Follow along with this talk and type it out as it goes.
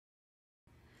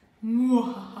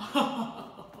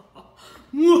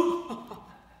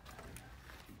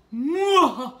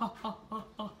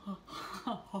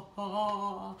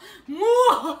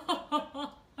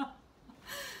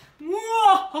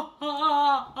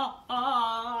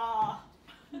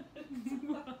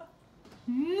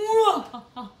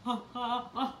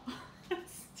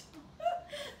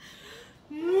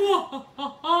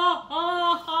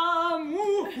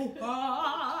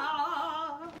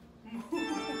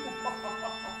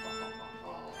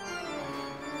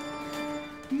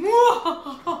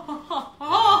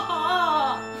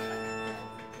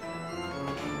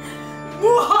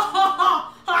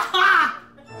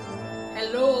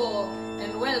Hello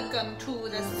and welcome to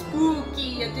the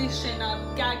spooky edition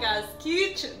of Gaga's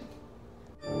Kitchen.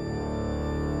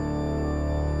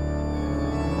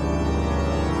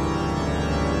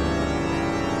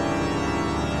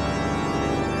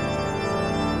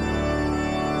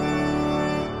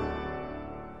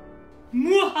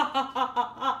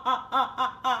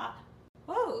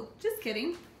 Whoa, just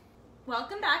kidding.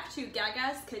 Welcome back to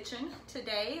Gaga's Kitchen.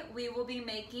 Today we will be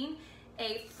making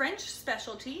a French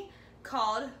specialty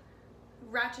called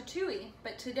ratatouille.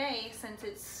 But today, since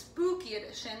it's spooky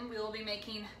edition, we will be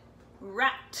making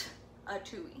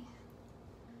rat-atouille.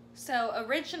 So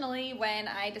originally when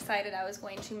I decided I was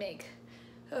going to make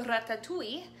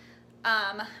ratatouille,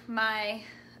 my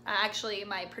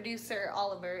producer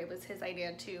Oliver, it was his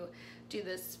idea to do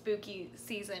this spooky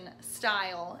season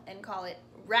style and call it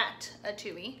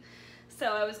rat-atouille.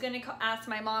 So I was going to ask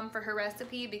my mom for her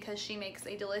recipe because she makes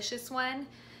a delicious one,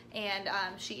 and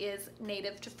she is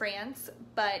native to France,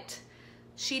 but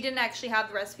she didn't actually have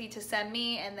the recipe to send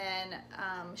me, and then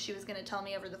she was going to tell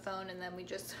me over the phone, and then we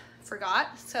just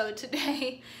forgot. So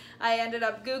today I ended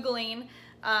up Googling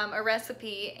a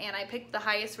recipe, and I picked the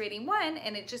highest rating one,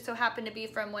 and it just so happened to be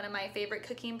from one of my favorite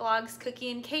cooking blogs,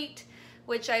 Cookie and Kate,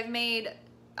 which I've made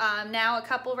now a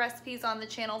couple recipes on the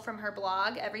channel from her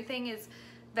blog. Everything is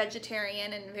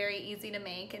vegetarian and very easy to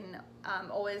make, and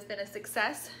always been a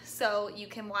success. So you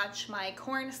can watch my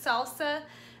corn salsa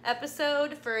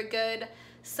episode for a good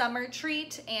summer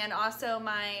treat, and also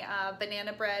my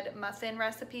banana bread muffin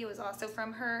recipe was also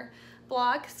from her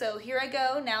blog. So here I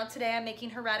go. Now today I'm making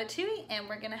her ratatouille, and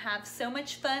we're gonna have so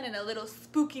much fun and a little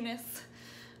spookiness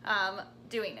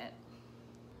doing it.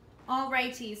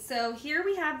 Alrighty, so here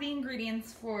we have the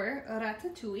ingredients for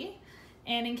ratatouille,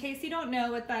 and in case you don't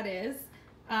know what that is,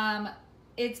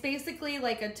 it's basically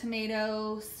like a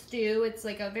tomato stew. It's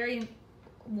like a very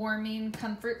warming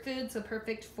comfort food, so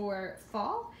perfect for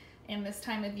fall and this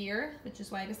time of year, which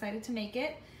is why I decided to make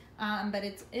it. But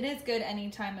it is good any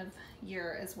time of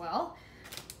year as well.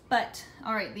 But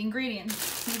all right, the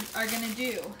ingredients, we are gonna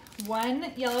do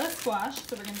one yellow squash,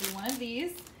 so we're gonna do one of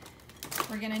these.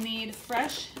 We're gonna need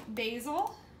fresh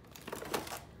basil,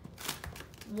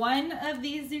 one of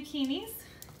these zucchinis.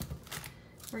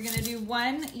 We're gonna do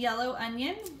one yellow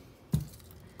onion,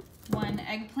 one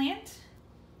eggplant.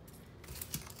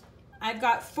 I've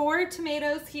got 4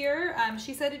 tomatoes here.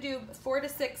 She said to do 4 to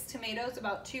 6 tomatoes,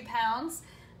 about 2 pounds.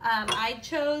 I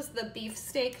chose the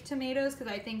beefsteak tomatoes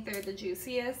because I think they're the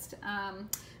juiciest.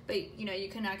 But you know, you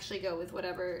can actually go with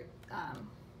whatever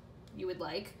you would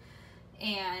like.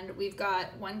 And we've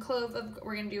got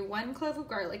we're gonna do 1 clove of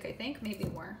garlic, I think, maybe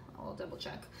more, I'll double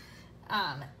check.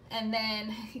 And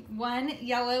then 1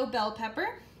 yellow bell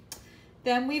pepper.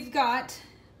 Then we've got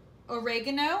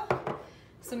oregano,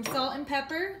 some salt and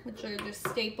pepper, which are just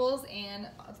staples, and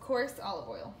of course olive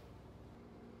oil.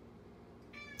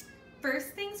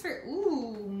 First things first,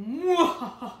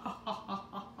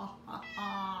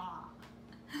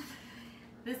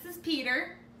 this is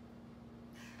Peter.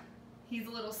 He's a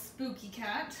little spooky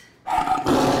cat.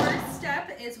 First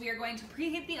step is we are going to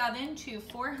preheat the oven to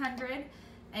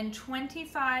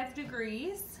 425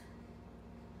 degrees.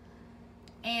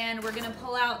 And we're gonna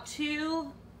pull out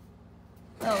 2,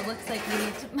 oh, looks like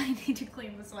we might need to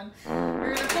clean this one.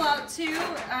 We're gonna pull out 2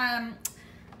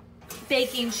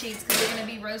 baking sheets because we're gonna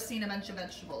be roasting a bunch of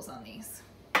vegetables on these.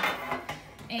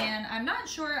 And I'm not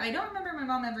sure, I don't remember my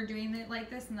mom ever doing it like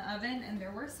this in the oven, and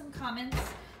there were some comments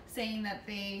saying that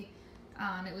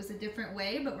it was a different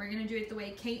way, but we're gonna do it the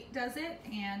way Kate does it,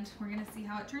 and we're gonna see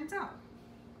how it turns out.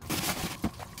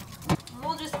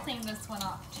 We'll just clean this one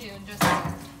off too, just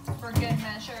for good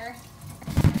measure.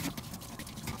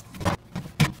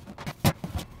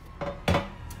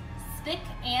 Spick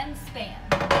and span.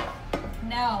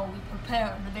 Now we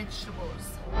prepare the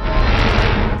vegetables.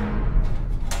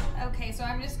 Okay, so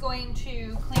I'm just going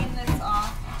to clean this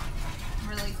off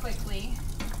really quickly.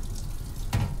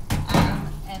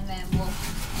 And then we'll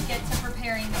get to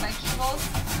preparing the vegetables.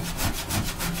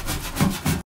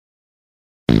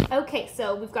 Okay,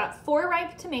 so we've got 4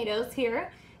 ripe tomatoes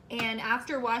here, and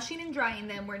after washing and drying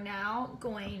them, we're now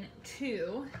going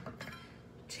to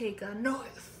take a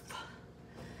knife,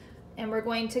 and we're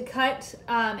going to cut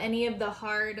any of the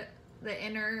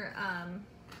inner,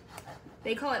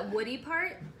 they call it woody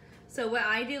part. So what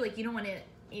I do, like, you don't want to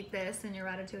eat this in your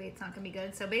ratatouille, it's not gonna be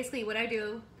good. So basically what I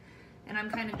do, and I'm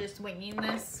kind of just winging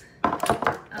this,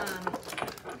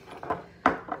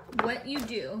 what you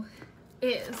do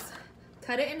is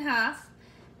cut it in half,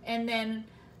 and then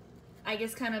I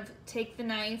just kind of take the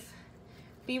knife,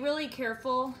 be really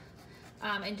careful,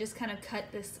 and just kind of cut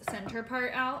this center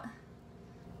part out,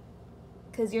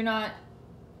 because you're not,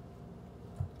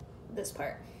 this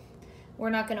part,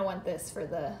 we're not going to want this for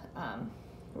the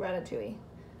ratatouille.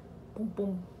 Boom,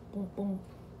 boom, boom, boom,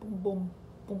 boom, boom,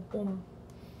 boom, boom.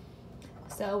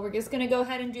 So we're just going to go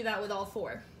ahead and do that with all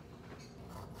 4.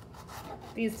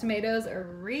 These tomatoes are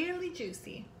really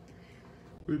juicy.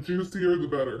 The juicier, the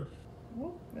better.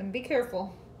 Ooh, and be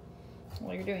careful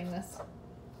while you're doing this.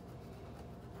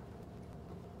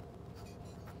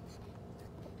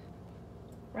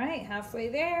 Right, halfway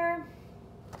there.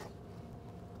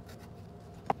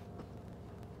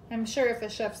 I'm sure if a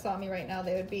chef saw me right now,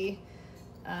 they would be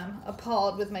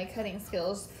appalled with my cutting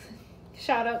skills.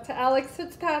 Shout out to Alex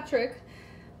Fitzpatrick.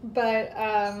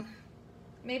 But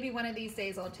maybe one of these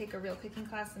days I'll take a real cooking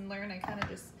class and learn. I kind of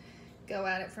just go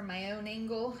at it from my own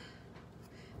angle.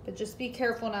 But just be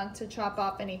careful not to chop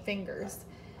off any fingers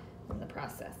in the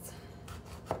process.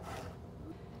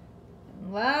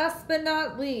 And last but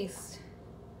not least,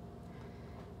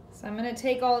 so I'm going to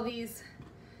take all these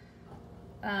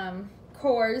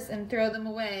cores and throw them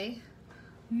away.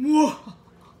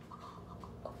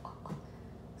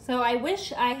 So I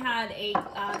wish I had a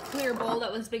clear bowl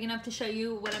that was big enough to show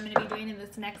you what I'm going to be doing in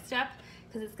this next step,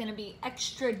 because it's going to be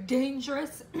extra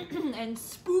dangerous and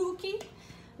spooky,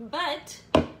 but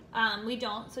we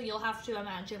don't, so you'll have to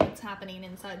imagine what's happening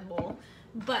inside the bowl.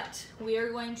 But we are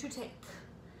going to take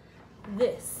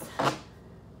this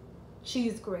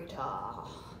cheese grater,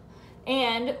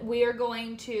 and we are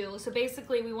going to, so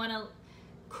basically we want to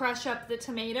crush up the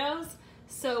tomatoes.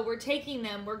 So we're taking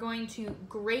them, we're going to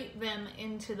grate them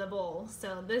into the bowl.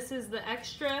 So this is the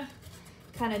extra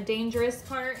kind of dangerous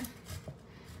part.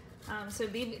 So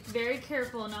be very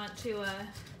careful not to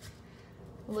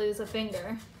lose a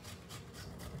finger.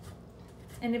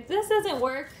 And if this doesn't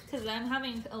work, because I'm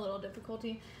having a little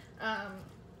difficulty,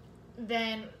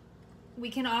 then we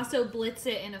can also blitz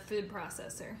it in a food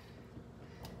processor.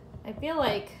 I feel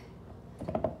like,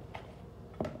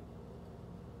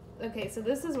 okay, so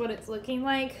this is what it's looking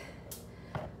like.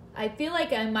 I feel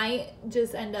like I might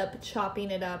just end up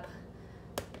chopping it up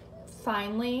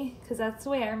finely, because that's the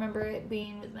way I remember it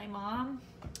being with my mom.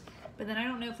 But then I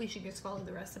don't know if we should just follow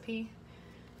the recipe.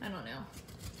 I don't know.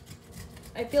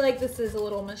 I feel like this is a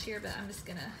little mushier, but I'm just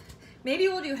gonna, maybe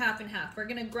we'll do half and half. We're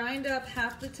gonna grind up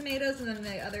half the tomatoes, and then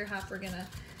the other half we're gonna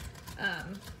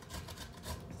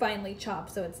finely chop,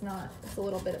 so it's a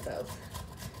little bit of both.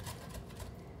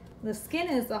 The skin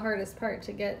is the hardest part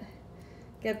to get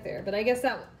there, but I guess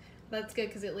that's good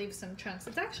because it leaves some chunks.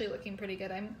 It's actually looking pretty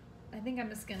good. I think I'm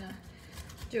just gonna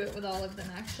do it with all of them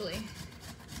actually.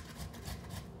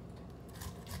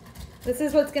 This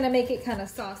is what's gonna make it kind of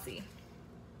saucy.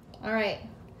 All right,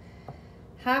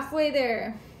 halfway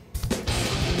there.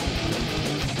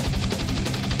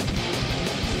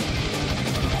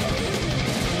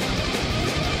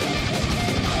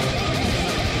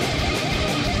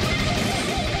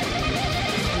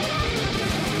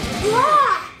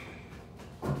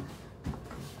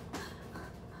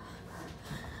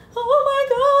 Oh my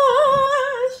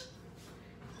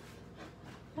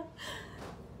gosh!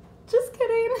 Just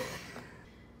kidding.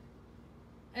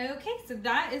 Okay, so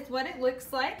that is what it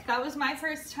looks like. That was my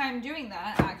first time doing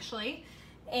that, actually.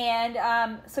 And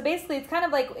so basically it's kind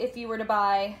of like if you were to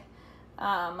buy,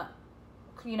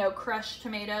 you know, crushed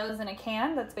tomatoes in a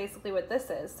can. That's basically what this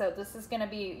is. So this is gonna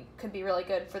be, could be really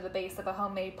good for the base of a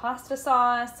homemade pasta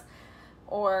sauce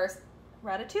or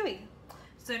ratatouille.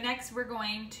 So next we're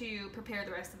going to prepare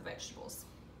the rest of the vegetables.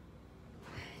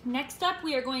 Next up,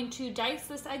 we are going to dice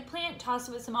this eggplant, toss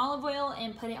it with some olive oil,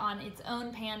 and put it on its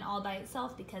own pan all by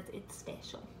itself because it's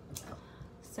special.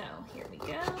 So here we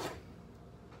go.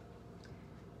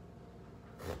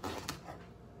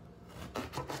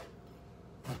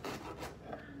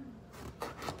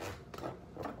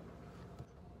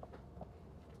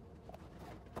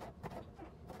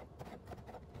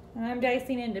 And I'm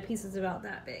dicing into pieces about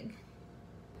that big.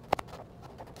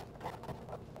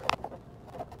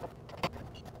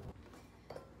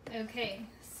 Okay,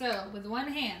 so with one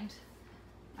hand,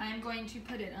 I'm going to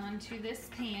put it onto this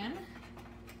pan,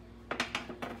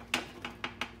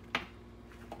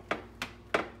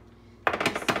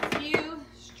 Just a few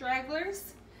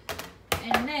stragglers.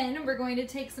 And then we're going to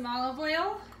take some olive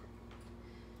oil,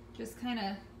 just kind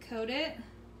of coat it.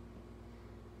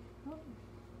 Oh,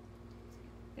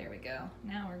 there we go.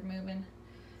 Now we're moving.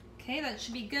 Okay, that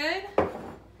should be good.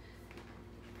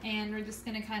 And we're just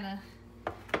gonna kind of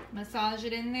massage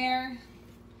it in there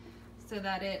so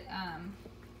that it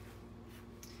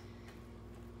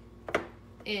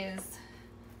is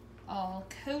all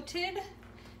coated,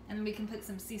 and then we can put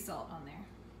some sea salt on there.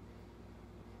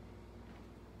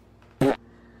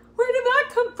 Where did that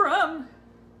come from?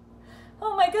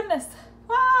 Oh my goodness.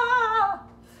 Ah!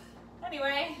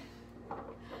 Anyway,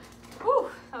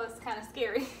 whew, that was kind of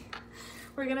scary.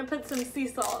 We're gonna put some sea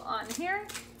salt on here.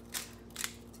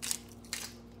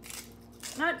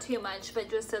 Not too much, but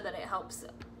just so that it helps,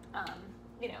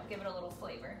 you know, give it a little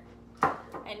flavor.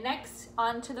 And next,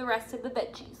 on to the rest of the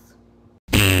veggies.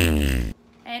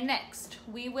 And next,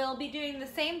 we will be doing the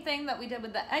same thing that we did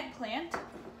with the eggplant,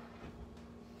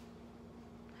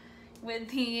 with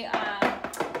the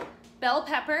bell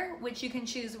pepper, which you can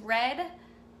choose red,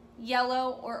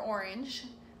 yellow, or orange.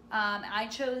 I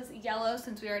chose yellow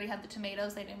since we already had the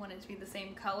tomatoes. I didn't want it to be the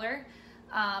same color,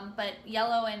 but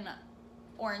yellow and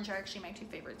orange are actually my two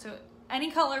favorites. So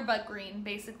any color but green,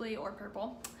 basically, or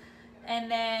purple. And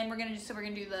then we're gonna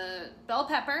do the bell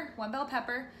pepper, one bell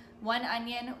pepper, one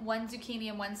onion, one zucchini,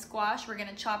 and one squash. We're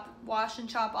gonna wash and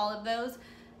chop all of those.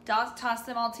 Toss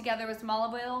them all together with some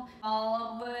olive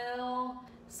oil,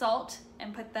 salt,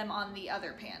 and put them on the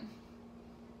other pan.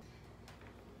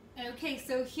 Okay,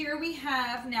 so here we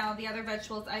have now the other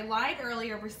vegetables. I lied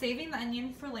earlier, we're saving the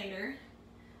onion for later,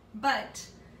 but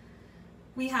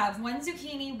we have one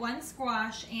zucchini, one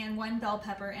squash, and one bell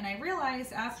pepper, and I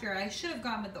realized after I should have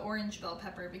gone with the orange bell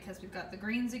pepper because we've got the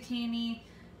green zucchini,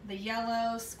 the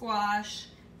yellow squash,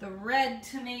 the red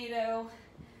tomato,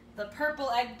 the purple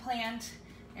eggplant,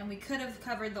 and we could have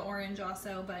covered the orange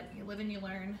also, but you live and you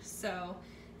learn. So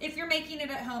if you're making it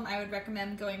at home, I would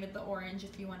recommend going with the orange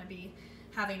if you want to be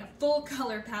having a full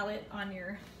color palette on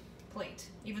your plate,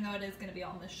 even though it is going to be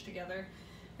all mushed together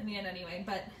in the end anyway.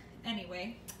 But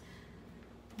anyway,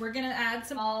 we're going to add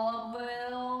some olive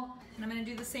oil, and I'm going to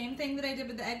do the same thing that I did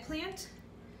with the eggplant.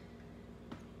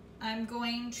 I'm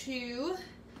going to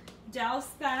douse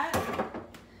that,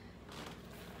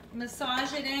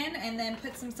 massage it in, and then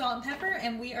put some salt and pepper,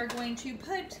 and we are going to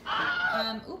put,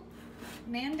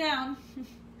 man down,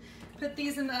 put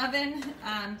these in the oven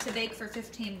to bake for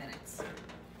 15 minutes.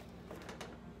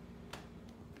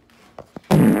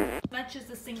 Much as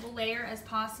a single layer as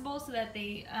possible so that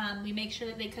they we make sure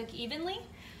that they cook evenly.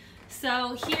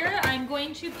 So here I'm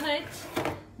going to put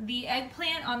the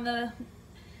eggplant on the,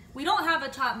 we don't have a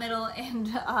top, middle,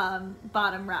 and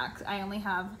bottom rack. I only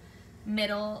have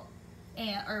middle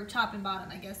and, or top and bottom,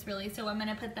 I guess, really. So I'm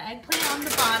gonna put the eggplant on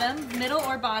the bottom, middle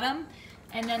or bottom,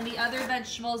 and then the other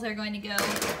vegetables are going to go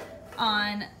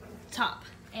on top.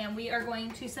 And we are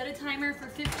going to set a timer for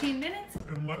 15 minutes.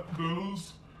 And let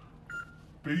those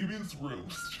babies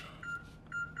roast.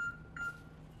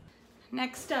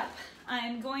 Next up,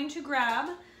 I'm going to grab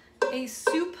a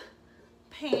soup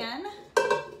pan,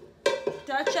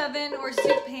 Dutch oven or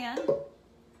soup pan,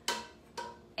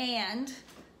 and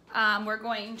we're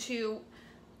going to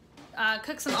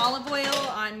cook some olive oil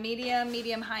on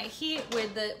medium-high heat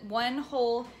with the one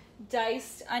whole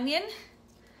diced onion.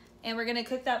 And we're gonna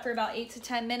cook that for about 8 to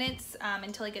 10 minutes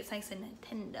until it gets nice and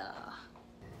tender.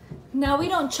 Now, we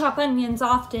don't chop onions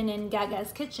often in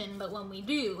Gaga's kitchen, but when we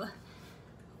do,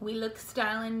 we look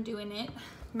styling doing it.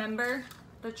 Remember,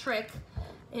 the trick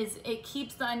is it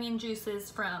keeps the onion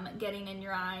juices from getting in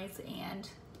your eyes and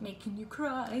making you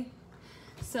cry.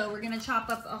 So we're gonna chop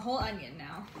up a whole onion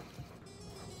now.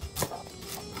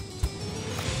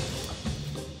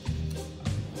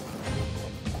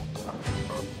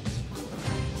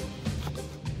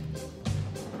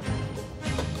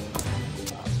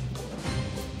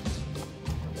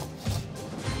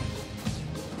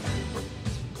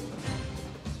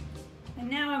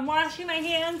 I'm washing my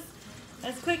hands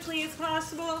as quickly as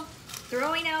possible,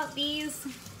 throwing out these,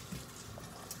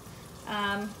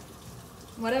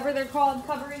 whatever they're called,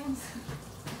 coverings,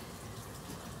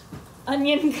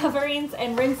 onion coverings,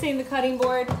 and rinsing the cutting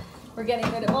board. We're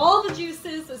getting rid of all the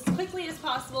juices as quickly as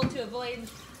possible to avoid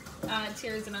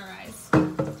tears in our eyes. All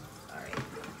right.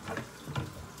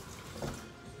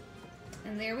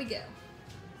 And there we go.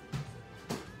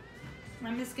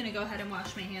 I'm just gonna go ahead and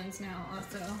wash my hands now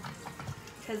also,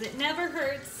 because it never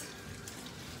hurts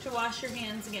to wash your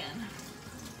hands again.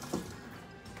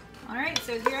 All right,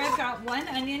 so here I've got one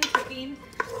onion cooking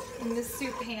in the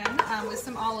soup pan with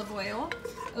some olive oil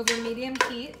over medium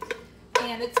heat.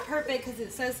 And it's perfect because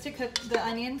it says to cook the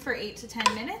onion for 8 to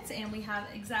 10 minutes, and we have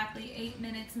exactly 8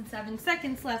 minutes and 7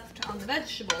 seconds left on the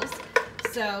vegetables.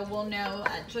 So we'll know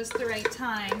at just the right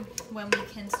time when we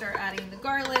can start adding the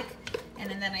garlic,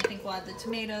 and then I think we'll add the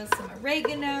tomatoes, some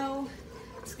oregano.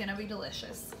 It's gonna be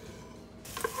delicious.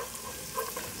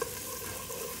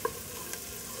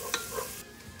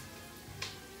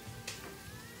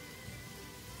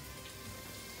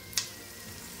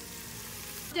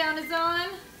 Down is on.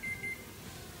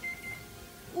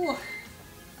 Ooh.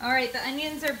 All right, the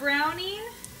onions are browning.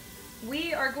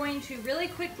 We are going to really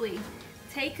quickly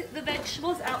take the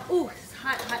vegetables out. Ooh, it's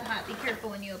hot, hot, hot. Be careful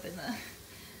when you open the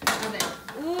oven.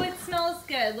 Ooh, it smells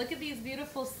good. Look at these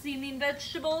beautiful steaming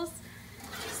vegetables.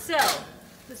 So,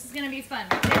 this is gonna be fun.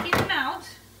 We're taking them out.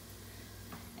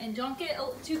 And don't get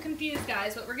too confused,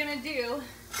 guys. What we're gonna do,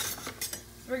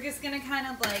 we're just gonna kind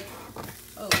of like,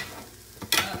 oh,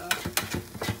 uh-oh.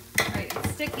 All right,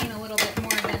 it's sticking a little bit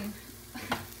more than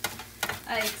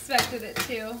I expected it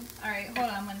to. All right, hold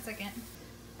on 1 second.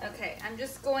 Okay, I'm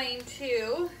just going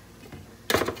to,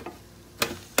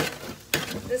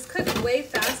 this cooked way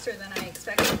faster than I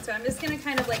expected, so I'm just gonna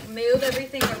kind of like move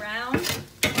everything around.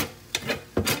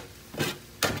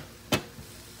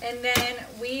 And then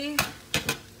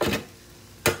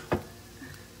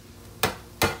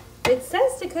it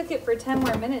says to cook it for 10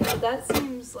 more minutes, but that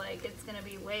seems like it's gonna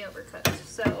be way overcooked.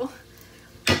 So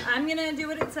I'm gonna do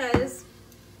what it says.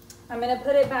 I'm gonna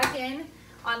put it back in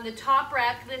on the top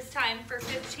rack this time for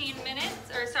 15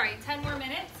 minutes, or sorry, 10 more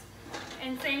minutes.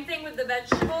 And same thing with the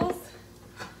vegetables.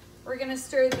 We're gonna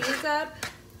stir these up.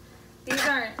 These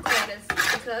aren't quite as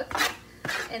cooked.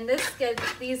 And these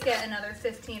get another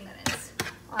 15 minutes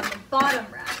on the bottom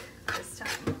rack this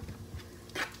time.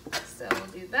 So we'll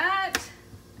do that.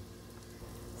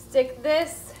 Stick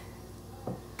this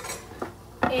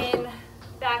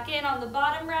back in on the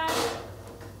bottom rack.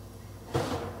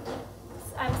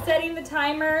 I'm setting the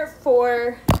timer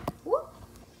for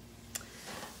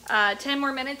 10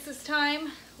 more minutes this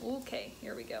time. Okay,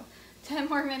 here we go. 10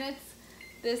 more minutes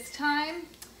this time.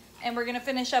 And we're gonna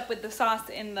finish up with the sauce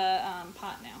in the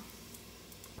pot now.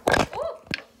 Ooh.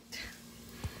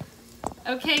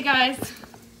 Okay guys,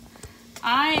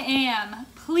 I am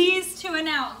pleased to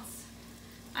announce,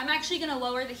 I'm actually gonna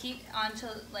lower the heat onto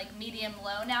like medium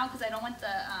low now because I don't want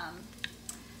the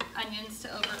onions to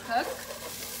overcook.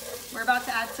 We're about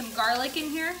to add some garlic in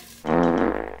here.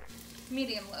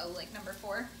 Medium low, like number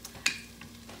 4.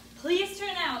 Pleased to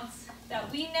announce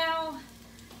that we now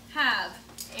have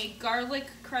a garlic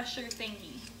crusher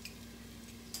thingy.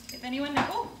 If anyone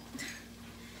knows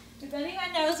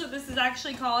what this is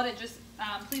actually called, it just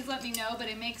please let me know, but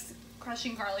it makes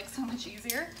crushing garlic so much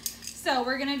easier. So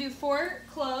we're gonna do 4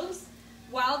 cloves.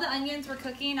 While the onions were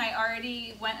cooking, I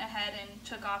already went ahead and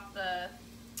took off the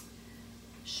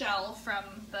shell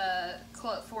from the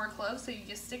 4 cloves. So you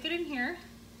just stick it in here.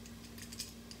 It's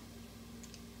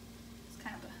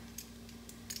kind of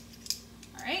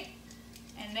all right.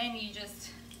 And then you just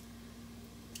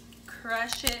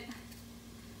crush it.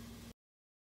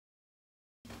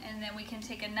 And then we can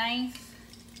take a knife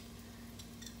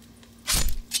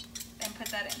and put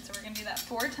that in. So we're gonna do that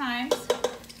 4 times.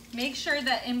 Make sure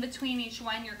that in between each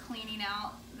one, you're cleaning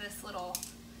out this little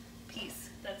piece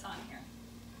that's on here.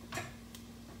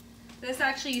 This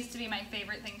actually used to be my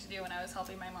favorite thing to do when I was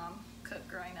helping my mom cook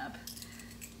growing up,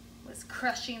 was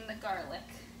crushing the garlic.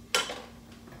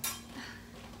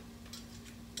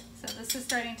 So this is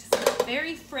starting to smell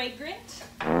very fragrant.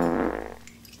 Uh-oh.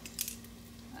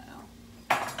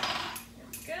 Here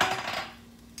we go.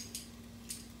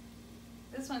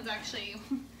 This one's actually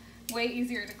way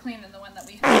easier to clean than the one that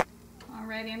we have.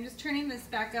 Alrighty, I'm just turning this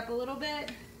back up a little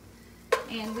bit.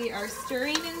 And we are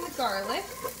stirring in the garlic.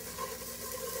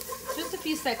 Just a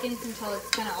few seconds until it's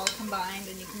kind of all combined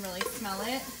and you can really smell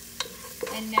it.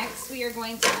 And next we are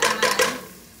going to add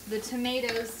the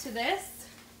tomatoes to this.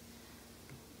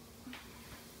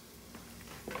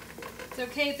 It's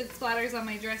okay if it splatters on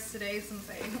my dress today since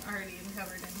I already am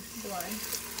covered in blood.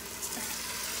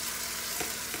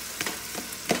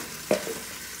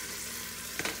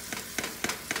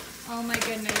 Oh my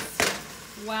goodness.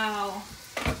 Wow.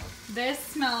 This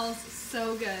smells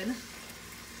so good.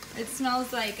 It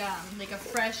smells like a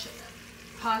fresh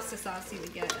pasta sauce you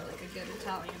would get at like a good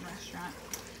Italian restaurant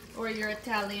or your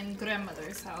Italian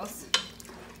grandmother's house.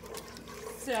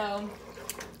 So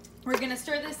we're gonna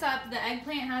stir this up. The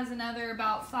eggplant has another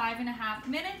about 5.5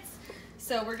 minutes.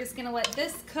 So we're just gonna let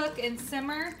this cook and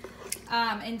simmer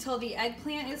until the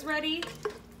eggplant is ready.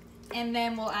 and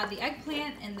then we'll add the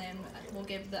eggplant, and then we'll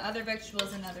give the other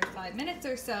vegetables another 5 minutes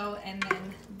or so, and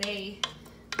then they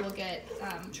will get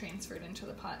transferred into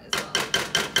the pot as well.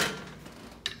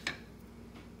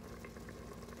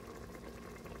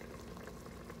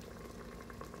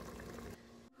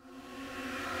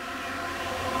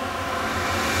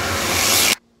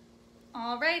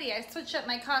 Alrighty, I switched up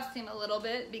my costume a little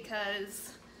bit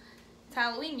because it's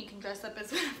Halloween. You can dress up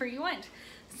as whatever you want.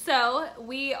 So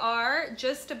we are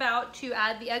just about to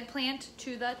add the eggplant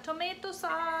to the tomato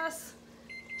sauce.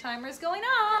 Timer's going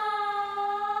off.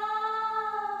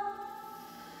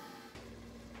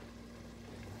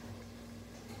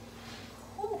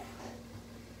 Whew.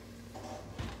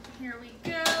 Here we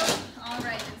go. All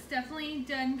right, it's definitely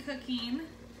done cooking.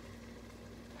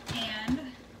 And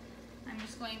I'm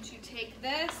just going to take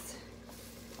this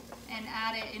and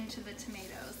add it into the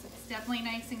tomatoes. It's definitely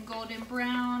nice and golden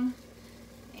brown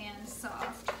and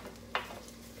soft.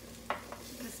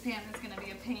 This pan is gonna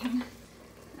be a pain.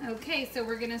 Okay, so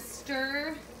we're gonna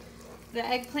stir the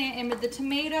eggplant in with the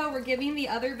tomato. We're giving the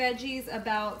other veggies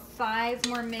about 5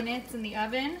 more minutes in the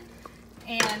oven.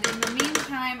 And in the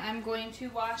meantime, I'm going to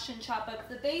wash and chop up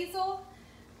the basil.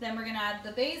 Then we're gonna add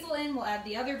the basil in, we'll add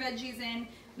the other veggies in.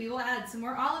 We will add some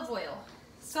more olive oil,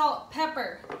 salt,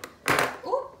 pepper,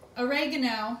 ooh,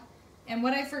 oregano. And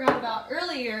what I forgot about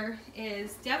earlier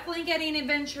is definitely getting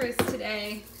adventurous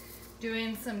today,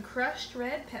 doing some crushed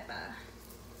red pepper.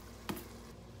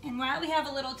 And while we have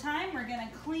a little time, we're gonna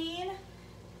clean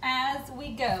as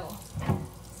we go.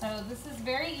 So this is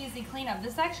very easy cleanup.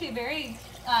 This is actually a very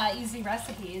easy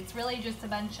recipe. It's really just a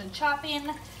bunch of chopping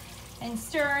and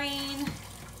stirring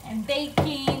and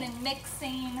baking and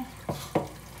mixing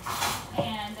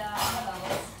and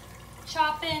what else?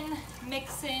 Chopping,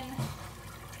 mixing,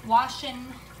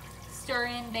 washing,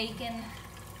 stirring, baking.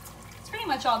 It's pretty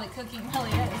much all that cooking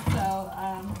really is. So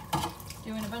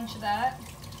doing a bunch of that.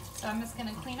 So I'm just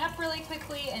gonna clean up really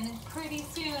quickly, and pretty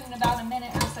soon, in about a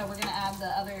minute or so, we're gonna add the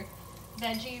other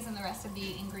veggies and the rest of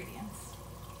the ingredients.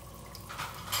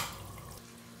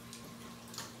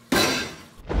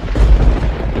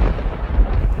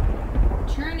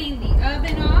 Turning the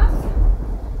oven off,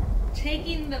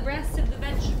 taking the rest of the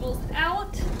vegetables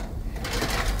out.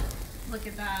 Look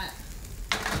at that.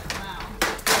 Wow.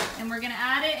 And we're gonna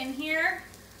add it in here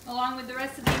along with the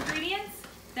rest of the ingredients.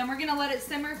 Then we're gonna let it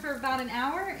simmer for about an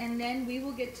hour, and then we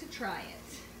will get to try it.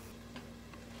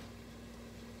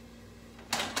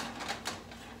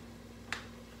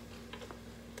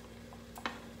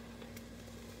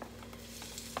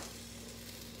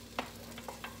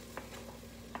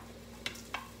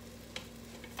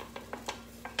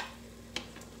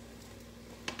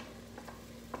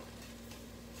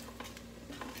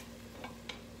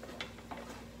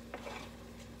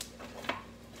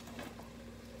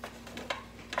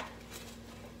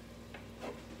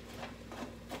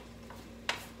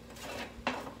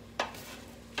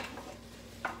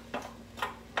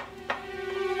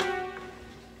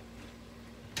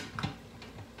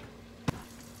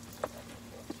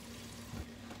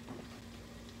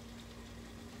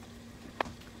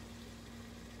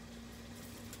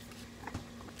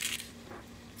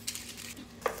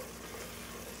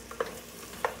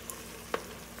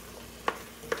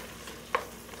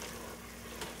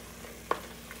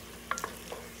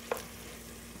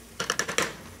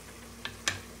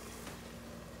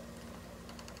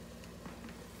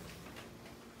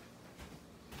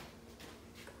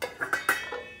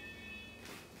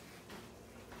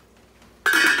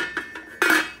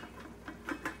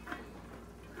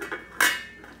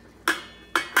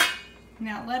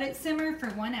 Now let it simmer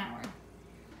for 1 hour.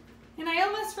 And I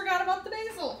almost forgot about the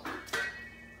basil.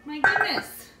 My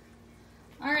goodness.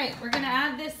 All right, we're gonna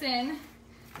add this in,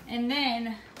 and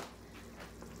then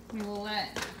we will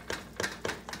let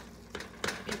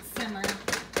it simmer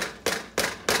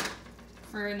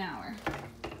for an hour.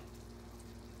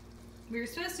 We were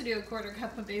supposed to do a 1/4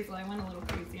 cup of basil. I went a little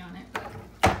crazy on it,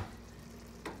 but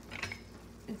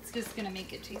it's just gonna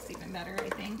make it taste even better, I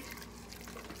think.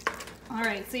 All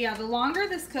right, so yeah, the longer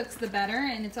this cooks, the better.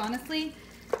 And it's honestly,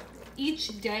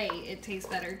 each day it tastes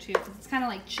better too. It's kind of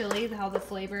like chili, how the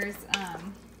flavors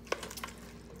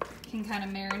can kind of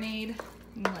marinate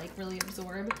and like really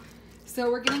absorb.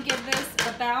 So we're gonna give this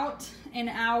about an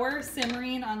hour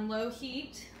simmering on low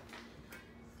heat.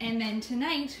 And then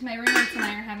tonight, my roommates and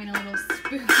I are having a little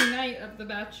spooky night of The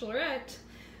Bachelorette,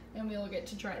 and we'll get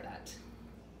to try that.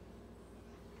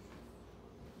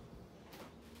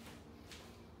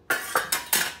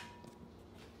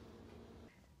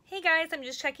 Hey guys, I'm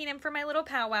just checking in for my little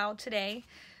powwow today.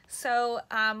 So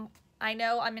I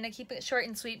know I'm going to keep it short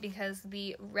and sweet because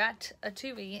the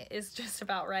ratatouille is just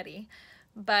about ready.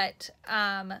 But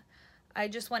I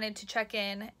just wanted to check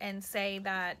in and say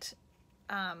that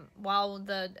while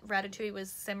the ratatouille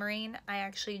was simmering, I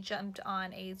actually jumped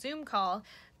on a Zoom call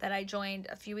that I joined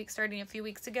starting a few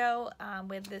weeks ago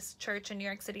with this church in New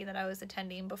York City that I was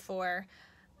attending before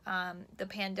the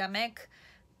pandemic.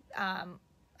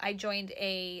 I joined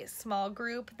a small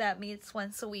group that meets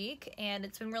once a week, and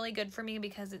it's been really good for me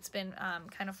because it's been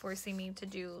kind of forcing me to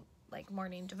do like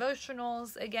morning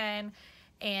devotionals again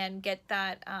and get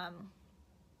that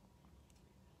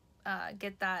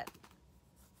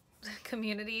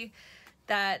community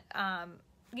that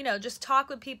you know, just talk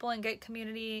with people and get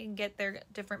community and get their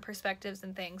different perspectives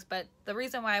and things. But the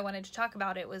reason why I wanted to talk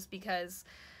about it was because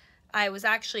I was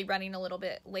actually running a little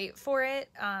bit late for it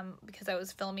because I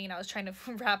was filming. I was trying to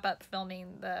wrap up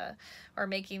filming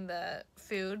making the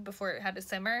food before it had to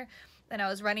simmer, and I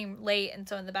was running late. And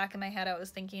so in the back of my head, I was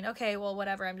thinking, okay, well,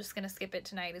 whatever, I'm just going to skip it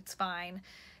tonight. It's fine.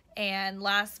 And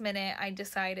last minute, I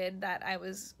decided that I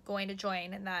was going to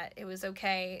join and that it was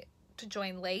okay to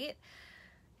join late.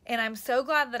 And I'm so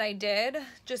glad that I did,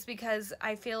 just because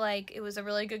I feel like it was a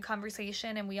really good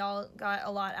conversation and we all got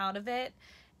a lot out of it.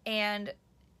 And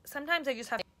sometimes I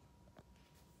just have...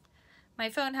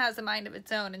 My phone has a mind of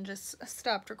its own and just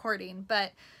stopped recording.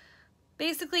 But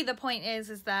basically the point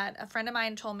is that a friend of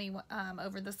mine told me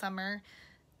over the summer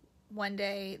one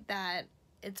day that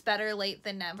it's better late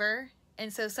than never.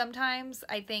 And so sometimes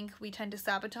I think we tend to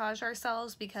sabotage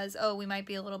ourselves because, oh, we might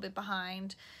be a little bit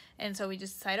behind. And so we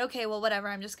just decide, okay, well, whatever,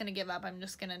 I'm just going to give up. I'm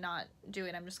just going to not do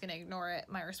it. I'm just going to ignore it,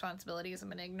 my responsibilities. I'm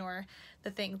going to ignore the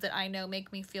things that I know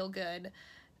make me feel good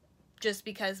just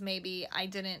because maybe I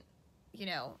didn't, you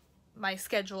know, my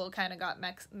schedule kind of got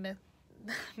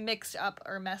mixed up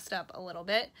or messed up a little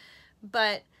bit.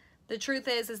 But the truth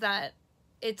is that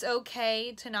it's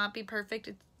okay to not be perfect.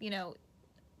 It's, you know,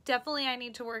 definitely I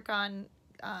need to work on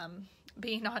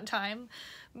being on time.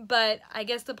 But I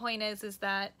guess the point is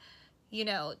that, you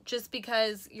know, just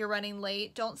because you're running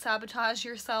late, don't sabotage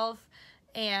yourself.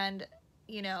 And,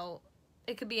 you know,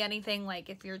 it could be anything, like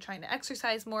if you're trying to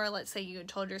exercise more, let's say you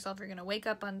told yourself you're going to wake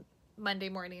up on Monday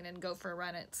morning and go for a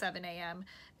run at 7 a.m.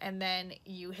 and then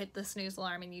you hit the snooze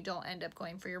alarm and you don't end up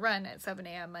going for your run at 7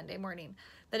 a.m. Monday morning.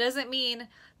 That doesn't mean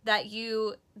that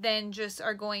you then just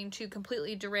are going to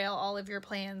completely derail all of your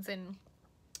plans and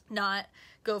not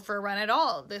go for a run at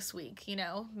all this week. You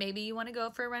know, maybe you want to go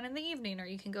for a run in the evening, or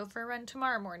you can go for a run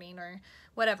tomorrow morning or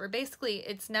whatever. Basically,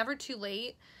 it's never too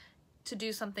late to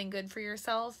do something good for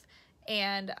yourself.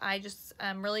 And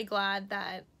I'm really glad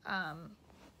that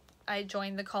I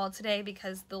joined the call today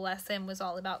because the lesson was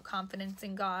all about confidence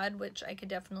in God, which I could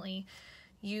definitely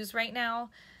use right now.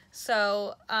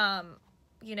 So,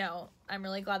 you know, I'm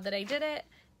really glad that I did it.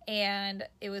 And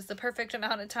it was the perfect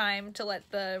amount of time to let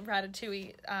the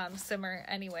ratatouille simmer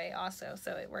anyway also.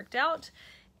 So it worked out.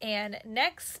 And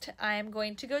next, I'm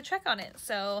going to go check on it.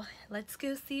 So let's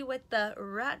go see what the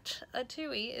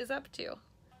ratatouille is up to.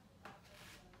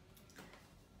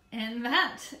 And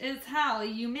that is how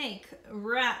you make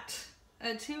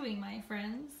ratatouille, my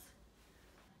friends.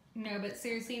 No, but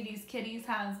seriously, these kitties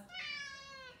have...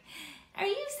 Are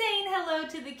you saying hello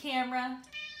to the camera?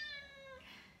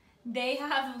 They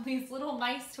have these little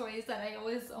mice toys that I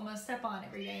always almost step on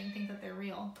every day and think that they're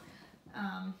real.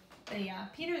 But yeah,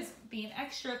 Peter's being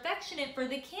extra affectionate for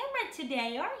the camera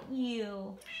today, aren't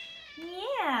you?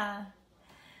 Yeah.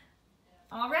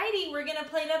 Alrighty, we're gonna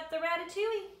plate up the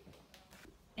ratatouille.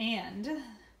 And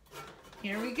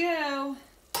here we go.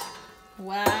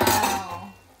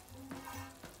 Wow.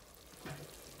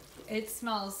 It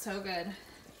smells so good.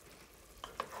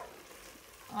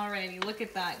 Alrighty, look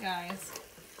at that, guys.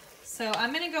 So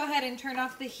I'm going to go ahead and turn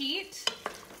off the heat,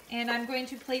 and I'm going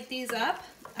to plate these up.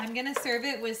 I'm going to serve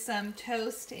it with some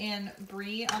toast and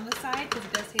brie on the side because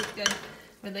it does taste good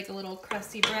with like a little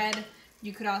crusty bread.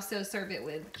 You could also serve it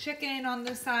with chicken on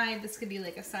the side. This could be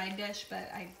like a side dish, but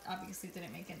I obviously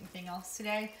didn't make anything else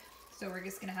today. So we're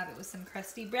just going to have it with some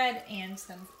crusty bread and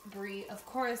some brie, of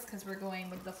course, because we're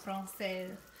going with the Francais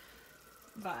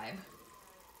vibe.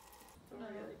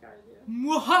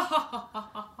 Woo!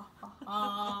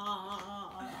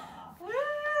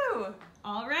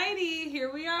 Alrighty,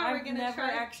 here we are. We're gonna try.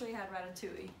 Actually had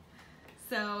ratatouille.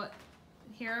 So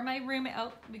here are my roommates.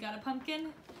 Oh, we got a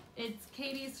pumpkin. It's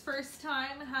Katie's first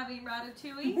time having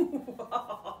ratatouille.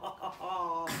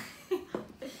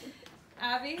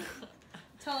 Abby,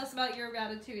 tell us about your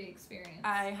ratatouille experience.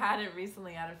 I had it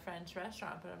recently at a French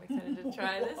restaurant, but I'm excited to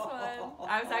try this one.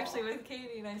 I was actually with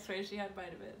Katie, and I swear she had a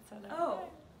bite of it. So no.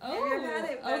 Oh, have you ever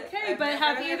had it Okay, but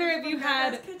have either of you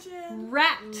had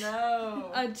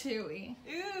RAT-atouille?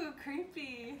 Ooh,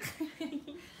 creepy.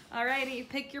 Alrighty,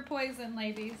 pick your poison,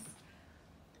 ladies.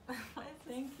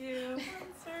 Thank you.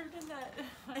 I'm served in that.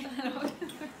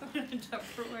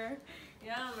 Tupperware.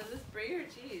 Yum, is this brie or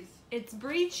cheese? It's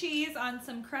brie cheese on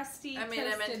some crusty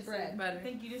toasted bread. I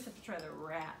think you just have to try the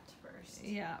rat first.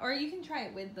 Yeah, or you can try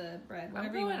it with the bread.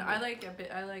 Whatever you want. I like a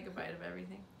bite of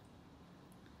everything.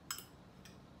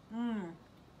 Mmm.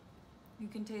 You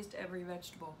can taste every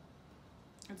vegetable.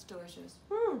 It's delicious.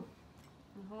 Woo.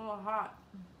 It's a little hot.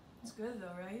 It's good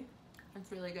though, right?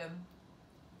 It's really good.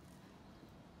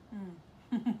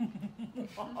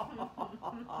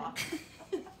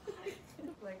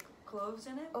 Like cloves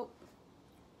in it? Oh.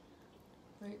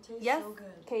 It tastes Yes, so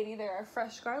good. Katie, there are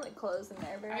fresh garlic cloves in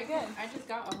there. Very good. I just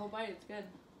got a whole bite. It's good.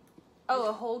 Oh,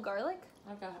 a whole garlic?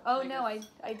 I've got I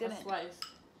didn't. A slice.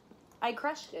 I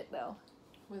crushed it though.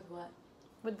 With what?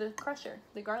 With the crusher,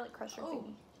 the garlic crusher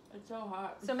thingy. It's so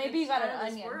hot. So maybe you got an out of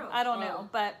this onion. world. I don't know,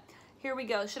 but here we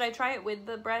go. Should I try it with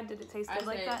the bread? Did it taste good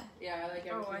like that? Yeah, I like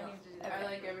everything. I need to do that. I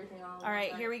like everything all. All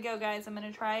right, here we go, guys. I'm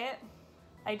gonna try it.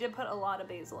 I did put a lot of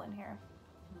basil in here.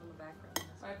 In the background.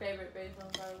 My favorite basil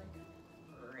and garlic.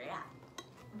 Rat.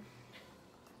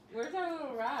 Where's our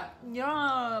little rat?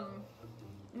 Yum.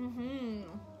 Mhm.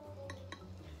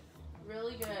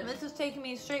 Really good. This is taking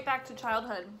me straight back to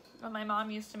childhood when my mom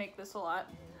used to make this a lot.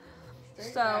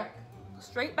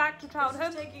 Straight back to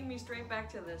childhood. This is taking me straight back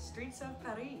to the streets of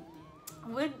Paris.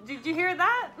 Did you hear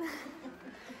that?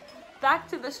 Back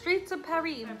to the streets of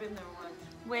Paris, I've been there once.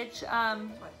 which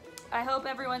I hope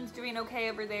everyone's doing okay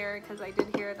over there because I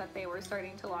did hear that they were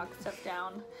starting to lock stuff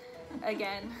down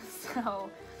again. So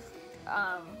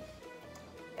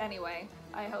anyway,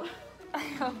 I hope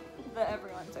that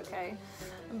everyone's okay.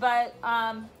 But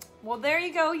well, there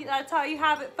you go. That's how you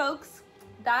have it, folks.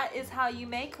 That is how you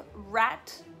make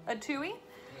RAT-atouille.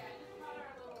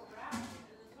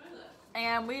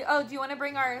 And do you want to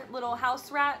bring our little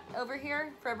house rat over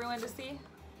here for everyone to see? You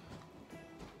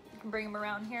can bring him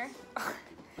around here.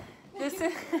 This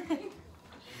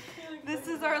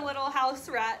is our little house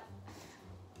rat.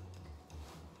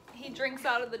 He drinks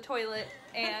out of the toilet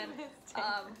and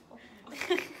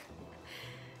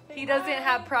he doesn't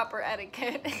have proper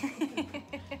etiquette.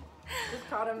 Just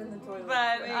caught him in the toilet.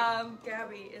 But Wait,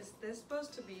 Gabby, is this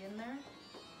supposed to be in there?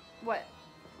 what?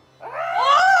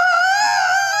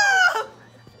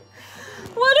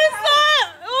 What is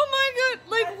that? Oh my god!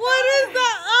 Like, what is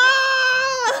that?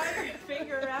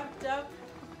 Finger wrapped up.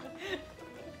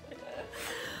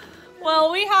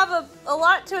 Well, we have a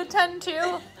lot to attend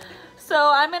to, so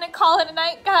I'm gonna call it a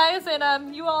night, guys.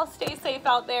 And you all stay safe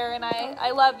out there, and I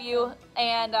love you.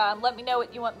 And let me know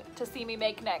what you want to see me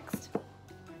make next.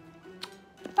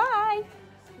 Bye.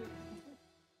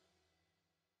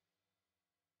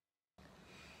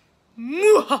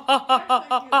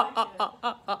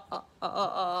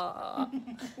 Oh,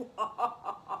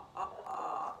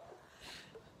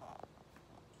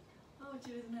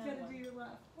 she doesn't have one. do your laugh.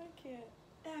 I can't.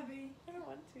 Abby. I don't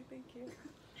want to. Thank you.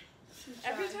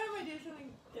 Every time I do something.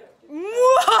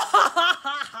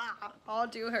 I'll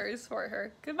do hers for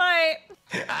her. Goodbye.